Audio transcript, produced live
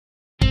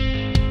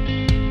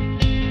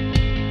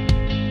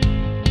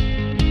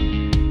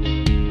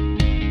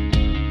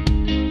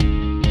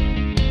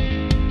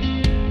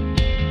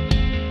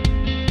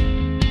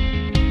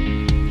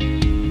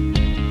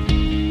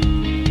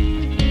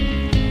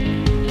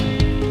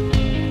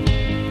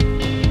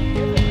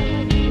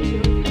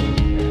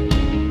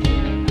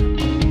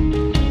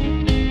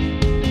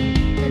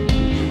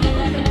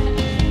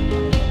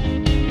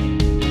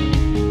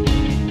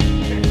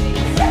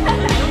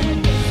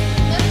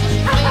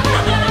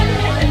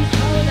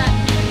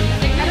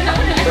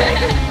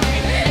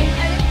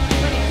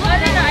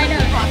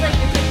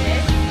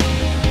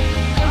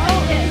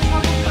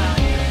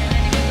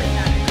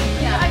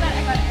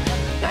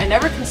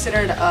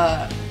considered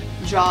a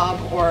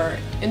job or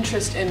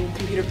interest in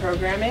computer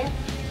programming,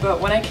 but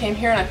when I came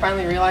here and I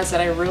finally realized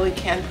that I really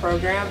can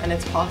program and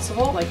it's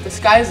possible, like the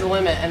sky's the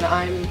limit, and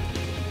I'm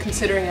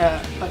considering a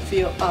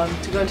field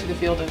to go into the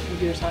field of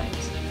computer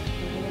science.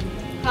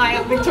 Hi,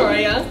 I'm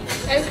Victoria.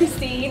 I'm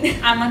Christine.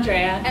 I'm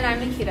Andrea. And I'm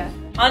Nikita.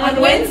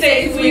 On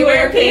Wednesdays, we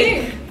wear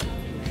pink.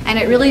 And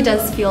it really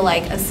does feel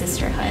like a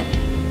sisterhood.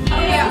 Oh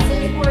yeah.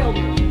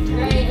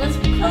 Right, let's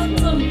put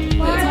some.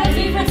 What's my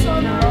favorite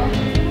song?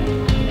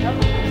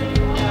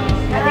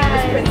 I think it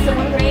was Princeton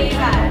was really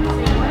sad.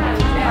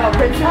 Oh,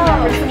 Princeton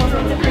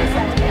was really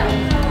sad.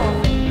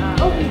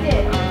 Yeah. Oh, we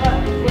did.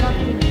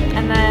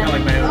 And then,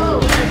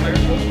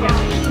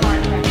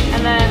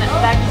 and then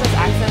that gives us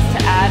access to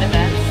add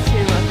events to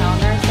a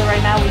calendar. So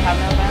right now we have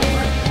no events.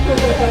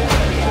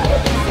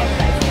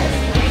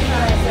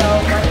 So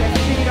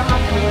you don't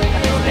have to really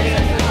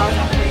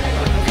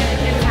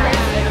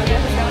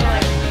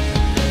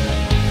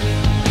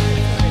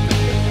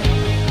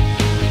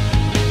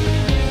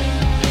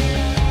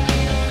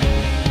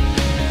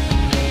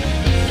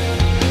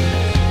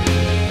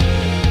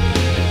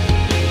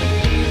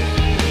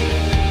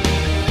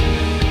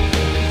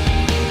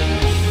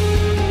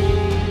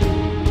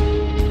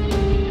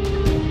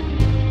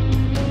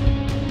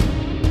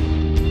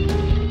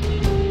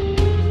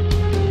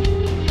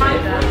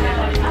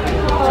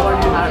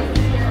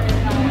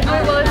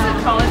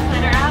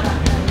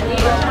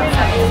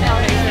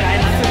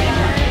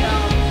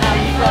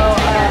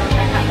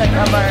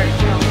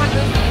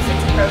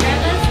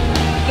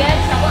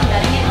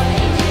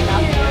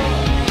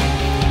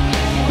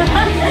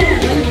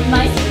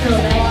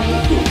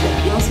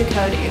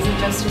Code isn't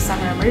just a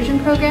summer immersion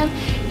program,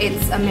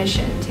 it's a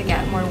mission to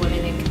get more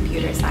women in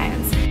computer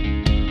science.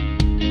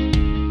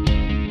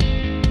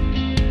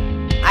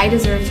 I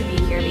deserve to be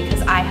here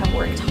because I have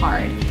worked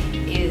hard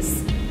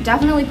is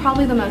definitely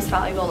probably the most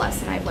valuable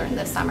lesson I've learned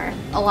this summer,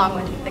 along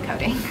with the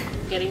coding.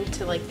 Getting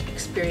to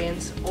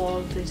experience all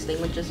of these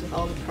languages with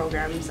all the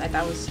programs, I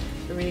thought was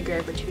a really great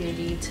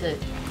opportunity to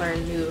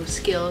learn new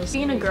skills.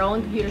 Being a girl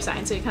in computer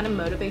science, it kind of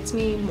motivates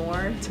me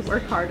more to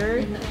work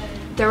harder.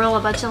 There were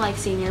a bunch of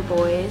senior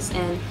boys,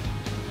 and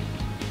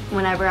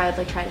whenever I'd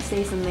try to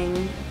say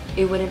something,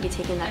 it wouldn't be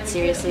taken that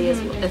seriously as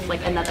if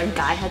another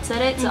guy had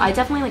said it. So I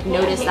definitely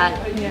noticed that,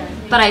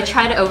 but I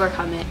try to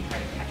overcome it.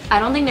 I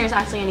don't think there's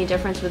actually any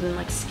difference within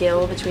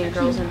skill between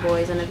girls and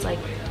boys, and it's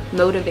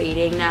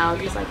motivating now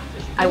because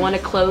I want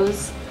to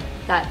close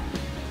that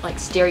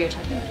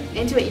stereotype.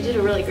 Intuit, you did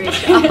a really great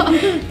job.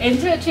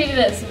 Intuit treated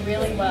us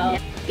really well.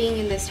 Being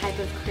in this type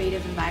of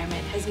creative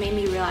environment has made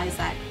me realize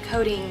that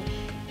coding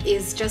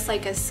is just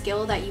a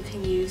skill that you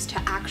can use to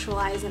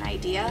actualize an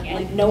idea.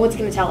 And no one's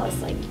going to tell us,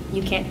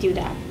 you can't do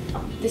that.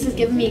 This has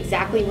given me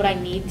exactly what I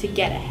need to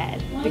get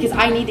ahead. Because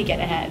I need to get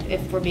ahead,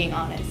 if we're being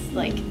honest.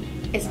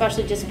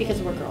 Especially just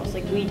because we're girls.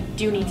 We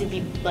do need to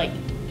be,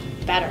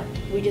 better.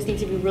 We just need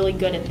to be really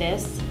good at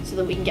this so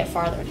that we can get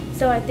farther.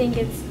 So I think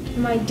it's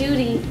my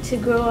duty to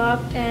grow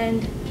up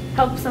and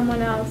help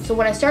someone else. So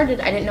when I started,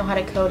 I didn't know how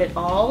to code at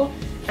all.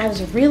 I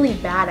was really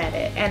bad at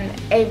it, and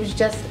it was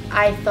just,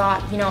 I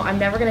thought, I'm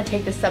never going to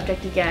take this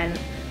subject again,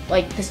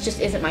 this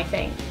just isn't my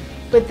thing.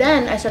 But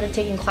then I started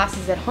taking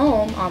classes at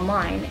home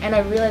online, and I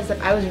realized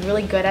that I was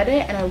really good at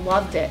it and I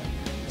loved it.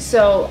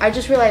 So I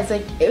just realized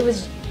it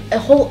was a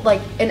whole,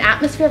 an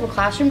atmosphere of a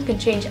classroom can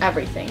change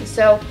everything.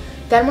 So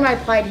then when I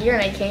applied here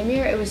and I came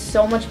here, it was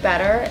so much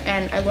better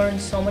and I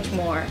learned so much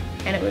more,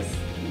 and it was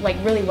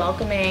really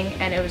welcoming,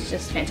 and it was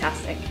just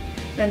fantastic.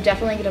 And I'm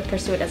definitely going to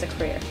pursue it as a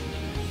career.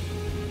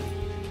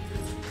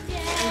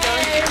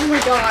 Oh my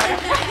god.